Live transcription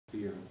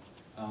here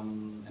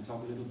and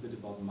talk a little bit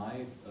about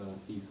my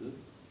thesis.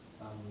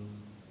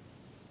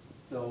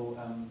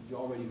 You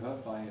already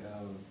heard by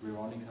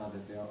Veronica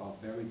that there are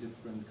very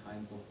different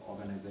kinds of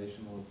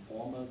organizational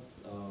formats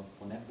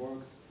for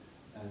networks,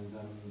 and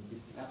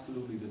it's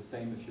absolutely the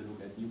same if you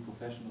look at new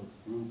professionals,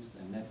 groups,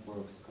 and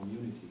networks,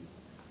 communities.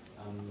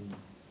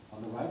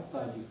 On the right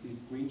side, you see a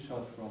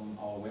screenshot from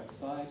our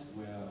website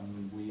where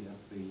we, as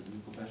the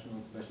New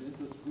Professional Special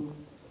Interest Group,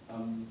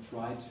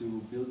 try to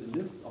build a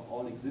list of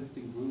all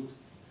existing groups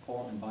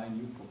for and by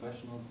new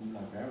professionals, new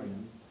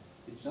librarians.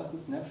 It's just a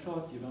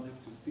snapshot, you don't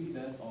have to see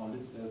that or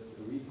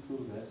read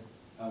through that,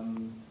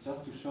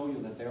 just to show you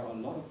that there are a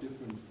lot of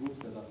different groups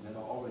that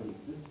are already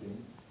existing,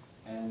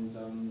 and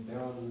there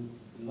are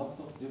lots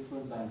of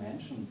different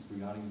dimensions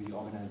regarding the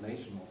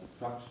organization or the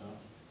structure.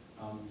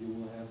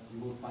 You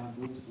will find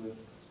groups with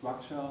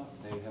structure,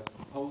 they have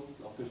posts,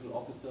 official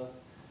officers.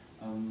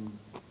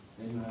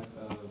 Then you have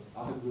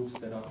other groups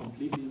that are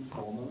completely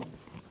informal.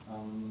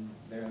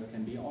 There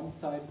can be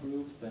on-site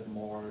groups that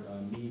more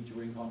meet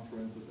during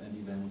conferences and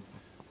events,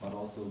 but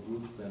also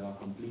groups that are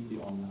completely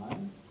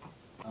online.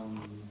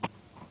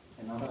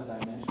 Another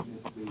dimension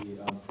is the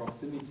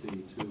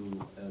proximity to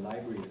a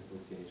library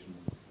association.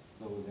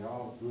 So there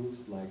are groups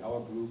like our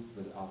group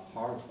that are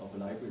part of a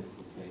library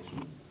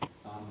association.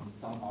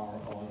 Some are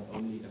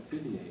only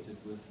affiliated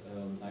with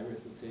library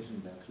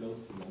association, they're close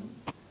to them,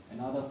 and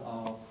others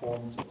are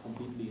formed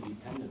completely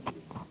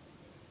independently.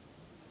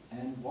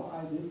 And what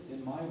I did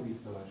in my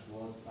research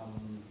was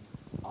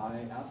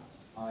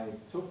I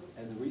took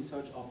as a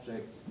research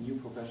object new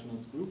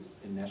professionals groups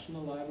in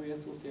national library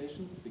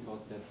associations, because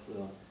that's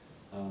a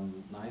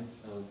nice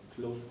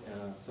closed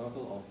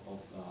circle of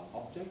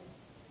objects.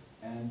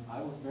 And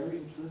I was very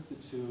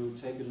interested to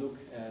take a look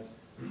at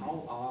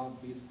how are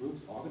these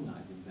groups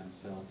organizing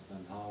themselves,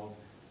 and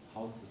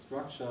how's the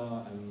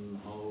structure, and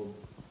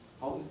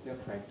how is their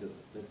practice.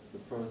 That's the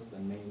first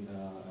and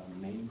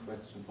main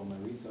question for my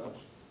research.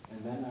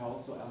 And then I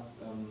also asked,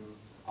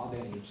 are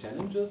there any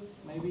challenges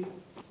maybe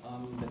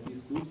that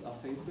these groups are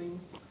facing,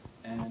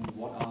 and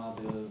what are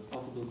the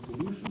possible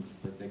solutions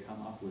that they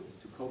come up with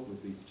to cope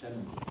with these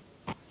challenges?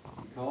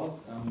 Because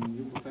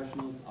new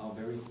professionals are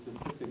very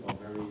specific or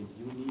very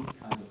unique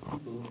kind of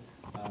people,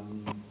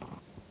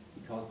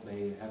 because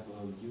they have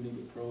a unique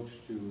approach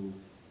to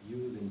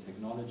using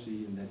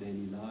technology in their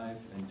daily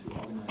life and to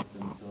organize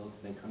themselves.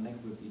 They connect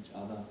with each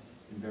other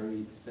in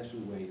very special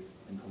ways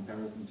in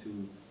comparison to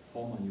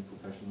former new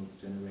professionals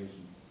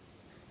generation.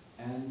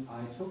 And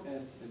I took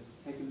a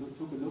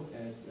look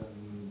at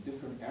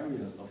different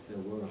areas of their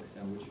work,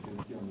 which you can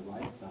see on the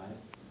right side,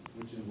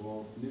 which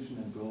involve mission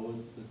and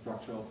goals, the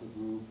structure of the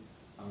group,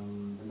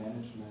 the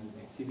management,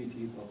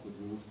 activities of the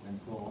groups, and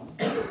so on.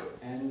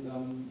 And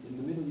in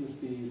the middle you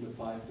see the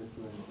 5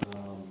 different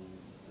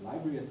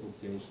library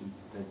associations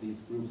that these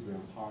groups were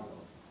a part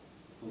of.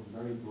 So it's a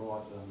very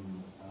broad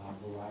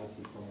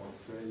variety from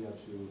Australia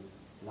to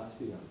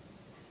Latvia.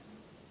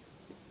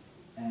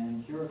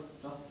 And here are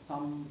just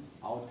some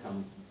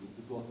outcomes.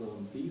 This was a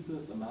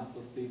thesis, a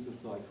master's thesis,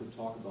 so I could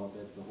talk about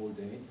that the whole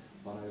day,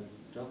 but I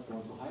just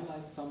want to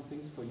highlight some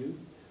things for you.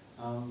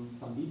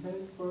 Some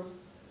details first.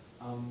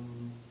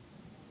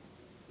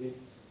 It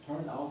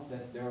turned out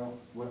that there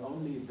were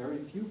only very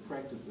few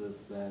practices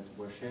that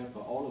were shared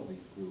by all of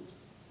these groups.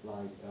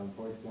 Like,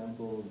 for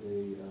example,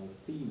 the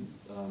themes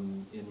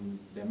in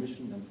their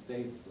mission and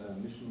states,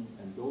 mission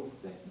and goal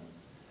statements.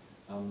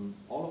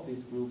 All of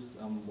these groups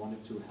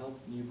wanted to help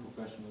new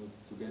professionals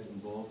to get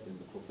involved in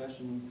the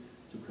profession,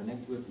 to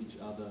connect with each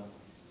other,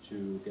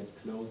 to get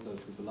closer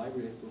to the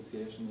library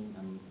association,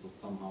 and so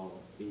somehow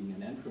being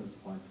an entrance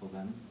point for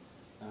them.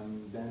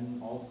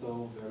 Then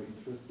also, very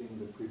interesting,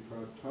 the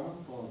preferred term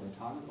for the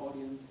target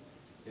audience,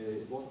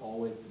 it was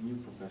always new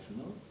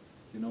professional.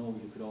 You know,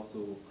 you could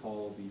also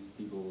call these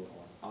people,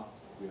 or us,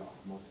 we are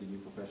mostly new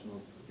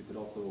professionals, you could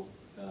also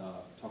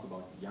talk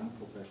about young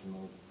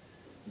professionals,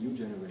 new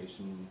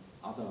generation.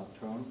 Other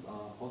terms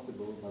are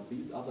possible, but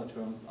these other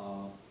terms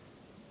are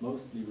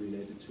mostly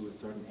related to a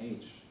certain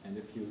age. And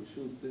if you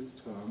choose this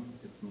term,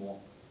 it's more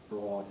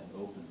broad and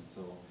open.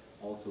 So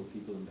also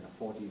people in their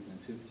 40s and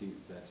 50s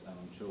that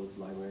chose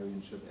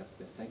librarianship as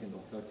their second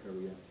or third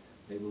career,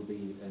 they will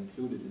be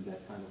included in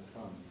that kind of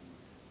term.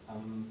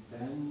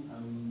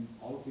 Then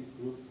all of these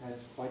groups had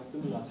quite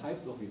similar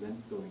types of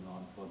events going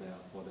on for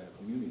their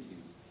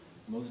communities.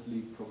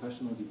 Mostly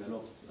professional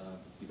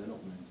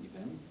development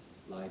events,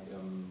 like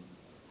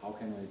how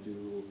can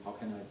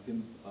I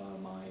pimp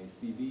my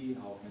CV,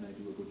 how can I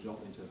do a good job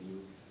interview,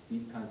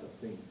 these kinds of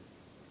things.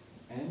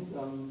 And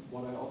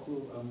what I also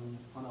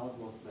found out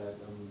was that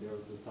there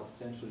is a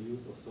substantial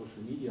use of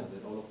social media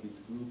that all of these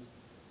groups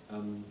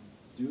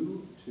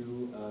do to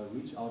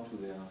reach out to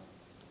their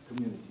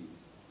communities.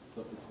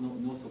 So it's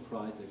no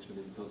surprise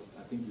actually, because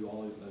I think you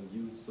all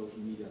use social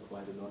media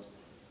quite a lot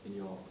in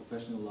your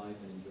professional life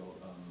and in your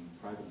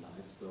private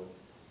life, so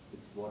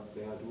it's what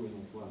they are doing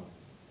as well.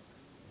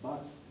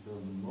 But the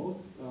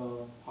most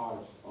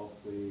part of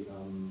the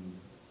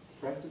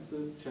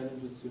practices,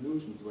 challenges,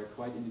 solutions were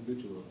quite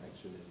individual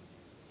actually.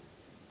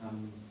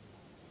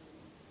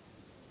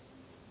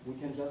 we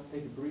can just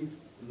take a brief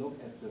look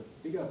at the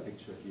bigger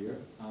picture here,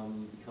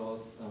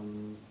 because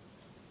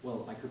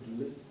well, I could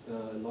list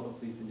a lot of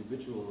these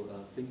individual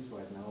things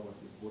right now, but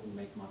it wouldn't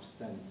make much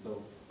sense.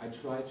 So I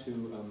try to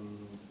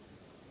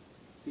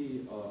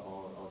see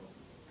or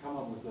come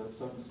up with a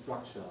certain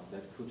structure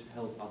that could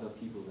help other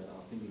people that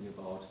are thinking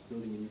about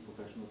building a new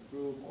professionals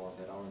group or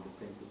that are in the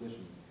same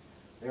position.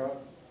 There are,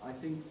 I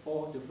think,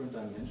 4 different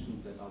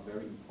dimensions that are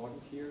very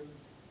important here,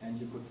 and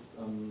you could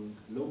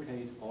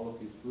locate all of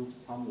these groups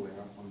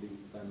somewhere on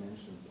these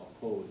dimensions or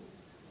poles.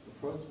 The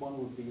first one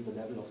would be the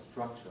level of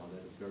structure.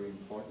 That is very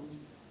important.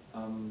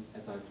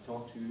 As I've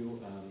talked to you,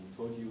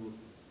 told you,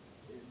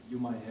 you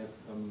might have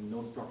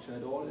no structure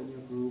at all in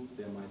your group.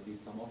 There might be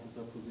some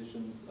officer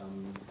positions.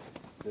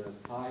 The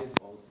size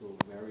also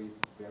varies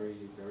very,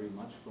 very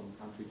much from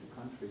country to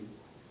country.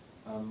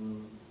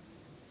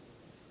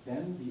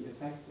 Then the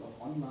effects of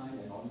online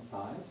and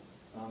on-site,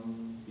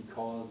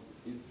 because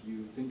if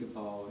you think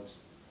about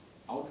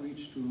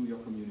outreach to your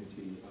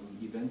community,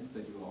 events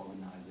that you are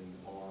organizing,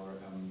 or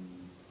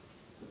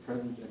the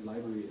presence at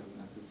library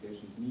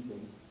associations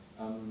meetings,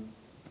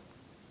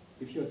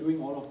 if you're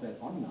doing all of that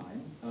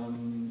online,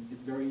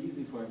 it's very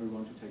easy for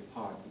everyone to take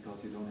part because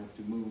you don't have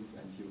to move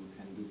and you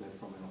can do that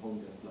from a home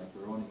desk like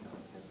Veronica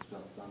has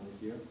just done it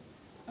here.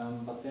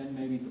 But then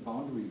maybe the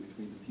boundary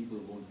between the people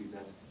won't be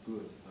that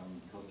good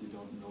because you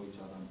don't know each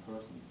other in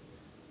person.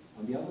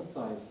 On the other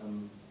side,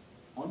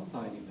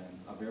 on-site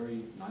events are very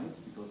nice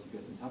because you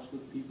get in touch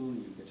with people,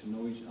 you get to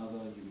know each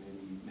other, you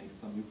maybe make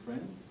some new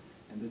friends,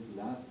 and this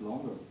lasts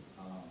longer,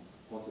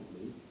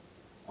 possibly.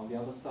 On the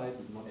other side,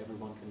 not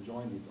everyone can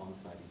join these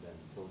on-site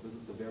events, so this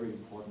is a very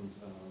important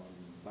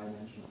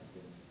dimension, I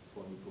think,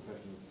 for new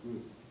professionals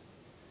groups.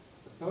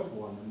 The third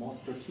one, a more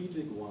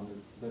strategic one,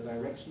 is the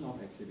direction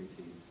of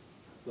activities.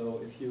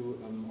 So if you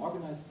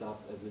organize stuff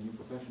as a new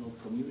professionals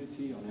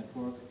community or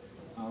network,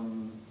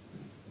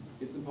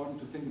 it's important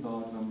to think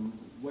about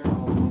where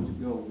are we going to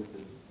go with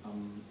this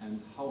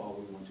and how are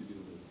we going to do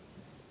this.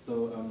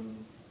 So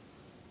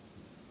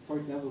for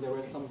example, there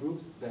were some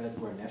groups that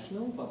were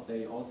national, but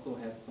they also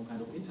had some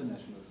kind of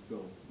international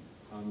scope.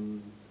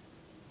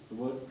 The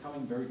world is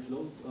coming very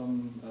close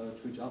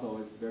to each other.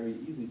 It's very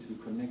easy to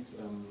connect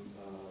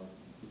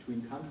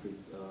between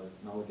countries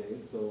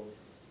nowadays. So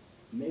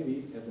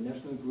maybe as a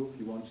national group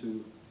you want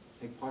to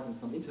take part in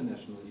some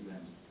international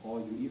event, or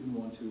you even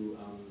want to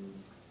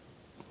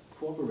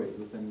cooperate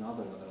with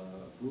another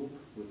group,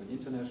 with an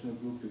international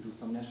group, to do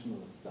some national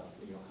stuff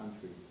in your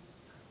country.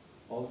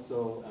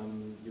 Also,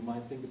 you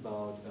might think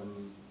about,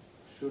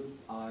 should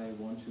I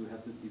want to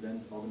have this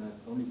event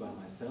organized only by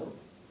myself?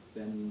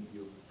 Then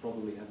you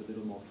probably have a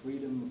little more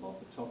freedom about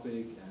the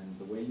topic and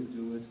the way you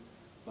do it,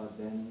 but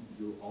then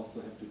you also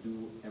have to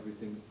do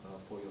everything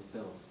for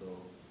yourself. So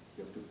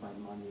you have to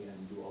find money and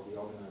do all the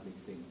organizing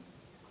things.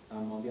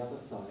 On the other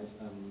side,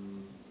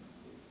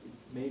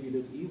 it's maybe a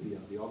little easier,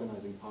 the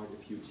organizing part,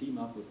 if you team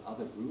up with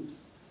other groups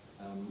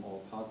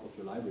or parts of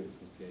your library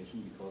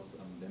association, because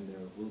then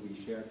there will be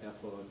shared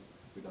efforts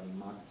regarding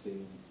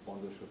marketing,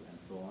 sponsorship, and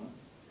so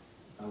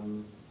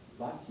on.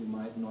 But you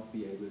might not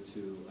be able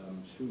to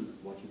choose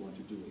what you want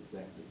to do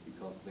exactly,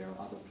 because there are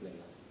other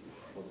players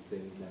for the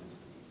same event.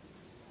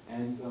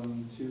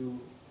 And to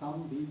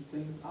sum these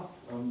things up,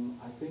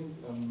 I think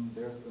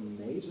there's a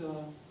major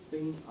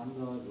thing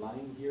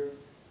underlying here.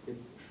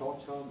 It's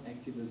short-term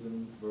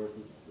activism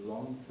versus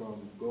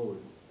long-term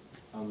goals.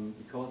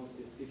 Because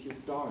if you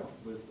start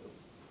with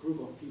a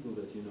group of people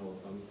that you know,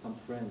 some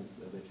friends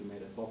that you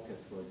made at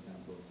Bobcats, for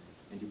example,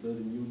 and you build a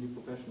new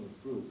professionals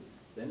group,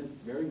 then it's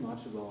very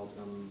much about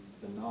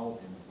the now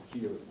and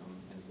here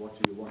and what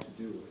do you want to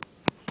do.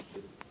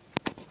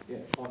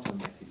 It's short-term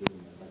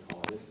activism, as I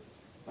call it.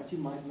 But you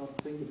might not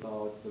think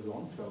about the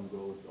long-term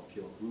goals of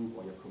your group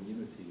or your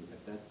community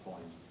at that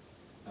point.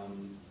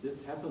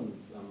 This happens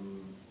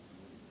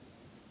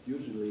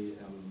usually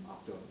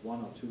after 1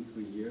 or 2,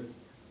 3 years,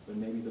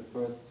 when maybe the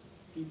first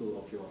people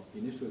of your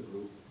initial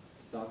group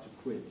start to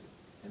quit,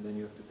 and then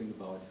you have to think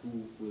about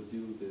who will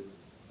do this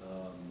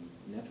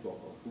network,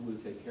 or who will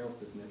take care of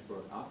this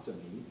network after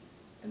me.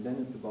 And then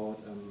it's about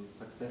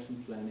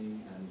succession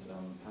planning and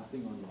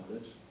passing on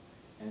knowledge.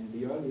 And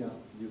the earlier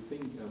you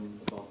think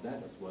about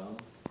that as well,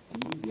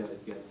 the easier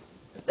it gets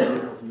as a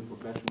group of new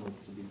professionals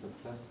to be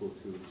successful,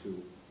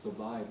 to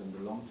survive in the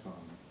long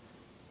term.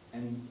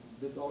 And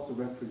this also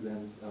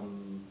represents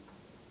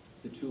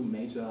the 2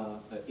 major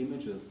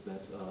images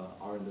that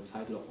are in the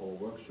title of our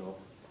workshop.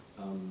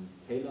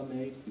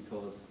 Tailor-made,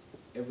 because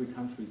every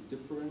country is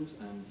different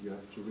and you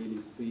have to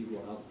really see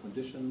what are the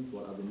conditions,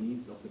 what are the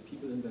needs of the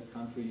people in that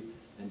country,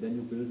 and then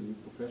you build a new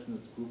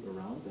professionals group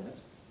around that.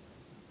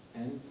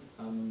 And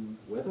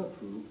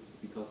weatherproof,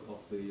 because of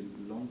the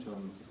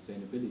long-term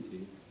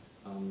sustainability,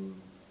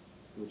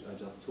 which I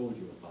just told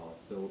you about.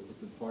 So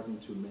it's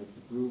important to make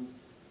the group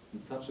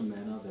in such a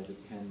manner that it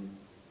can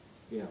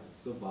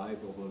survive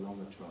over a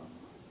longer term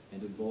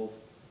and involve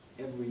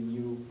every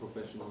new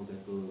professional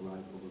that will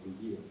arrive over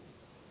the years.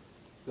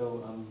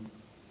 So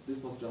this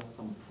was just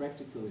some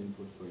practical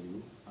input for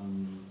you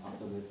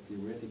after that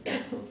theoretical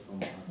approach from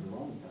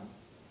Veronica.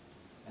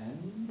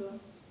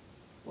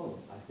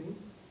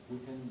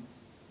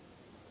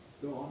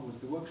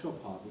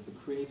 workshop part, with the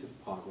creative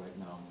part right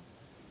now.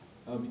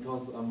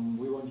 Because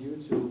we want you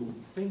to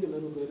think a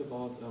little bit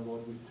about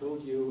what we've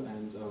told you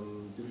and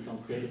do some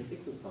creative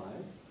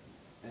exercise.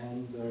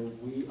 And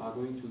we are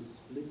going to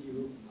split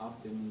you up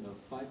in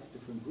 5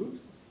 different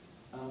groups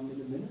in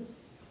a minute.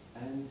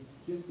 And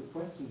here's the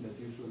question that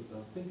you should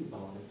think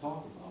about and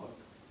talk about.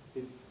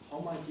 It's how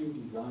might you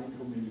design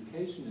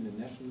communication in a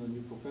national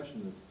new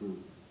professionals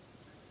group?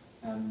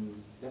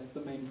 That's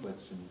the main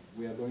question.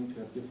 We are going to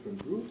have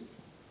different groups,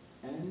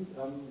 and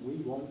we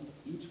want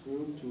each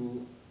group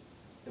to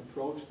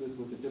approach this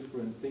with a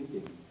different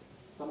thinking.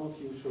 Some of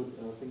you should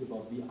think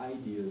about the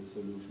ideal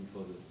solution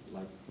for this,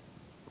 like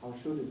how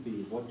should it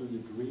be? What do you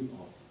dream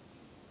of?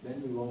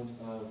 Then we want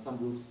some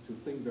groups to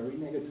think very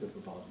negative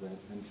about that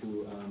and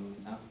to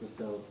ask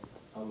yourself,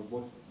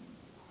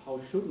 how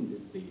shouldn't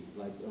it be?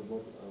 Like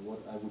what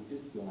I would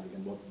dislike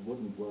and what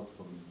wouldn't work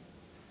for me.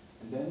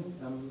 And then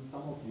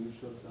some of you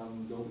should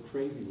go the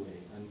crazy way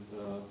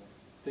and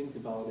think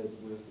about it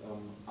with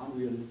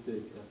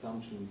unrealistic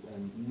assumptions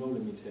and no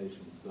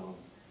limitations, so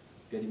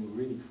getting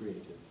really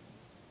creative.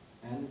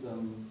 And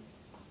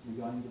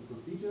regarding the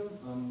procedure,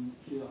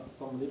 here are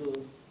some little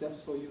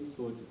steps for you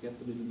so it gets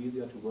a little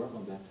easier to work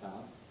on that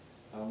task.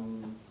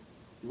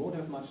 You won't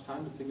have much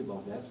time to think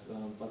about that,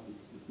 but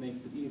it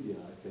makes it easier,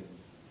 I think.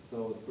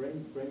 So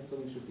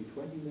brainstorming should be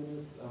 20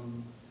 minutes.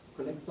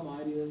 Collect some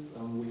ideas.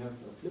 We have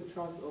flip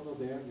charts over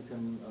there. You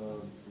can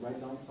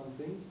write down some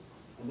things.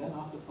 And then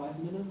after 5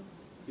 minutes,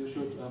 you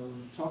should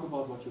talk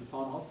about what you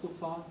found out so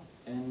far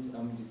and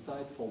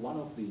decide for one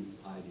of these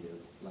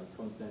ideas, like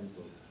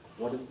consensus.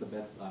 What is the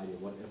best idea?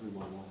 What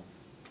everyone likes.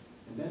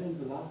 And then in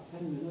the last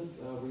 10 minutes,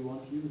 we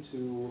want you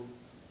to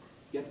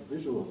get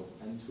visual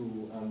and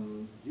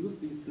to use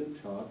these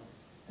flip charts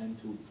and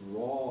to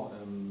draw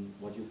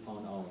what you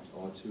found out,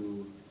 or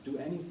to do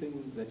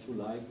anything that you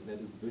like that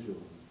is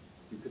visual.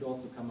 You could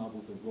also come up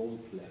with a role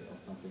play or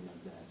something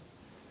like that.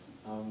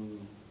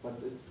 But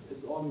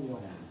it's all in your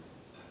hands.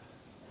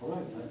 All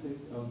right, I think,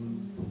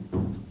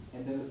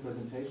 and then the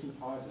presentation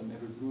part,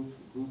 every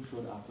group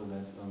should after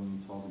that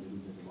talk a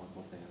little bit about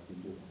what they have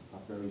been doing,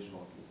 but very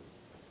shortly.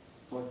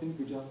 So I think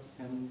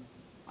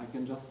I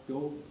can just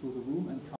go through the room and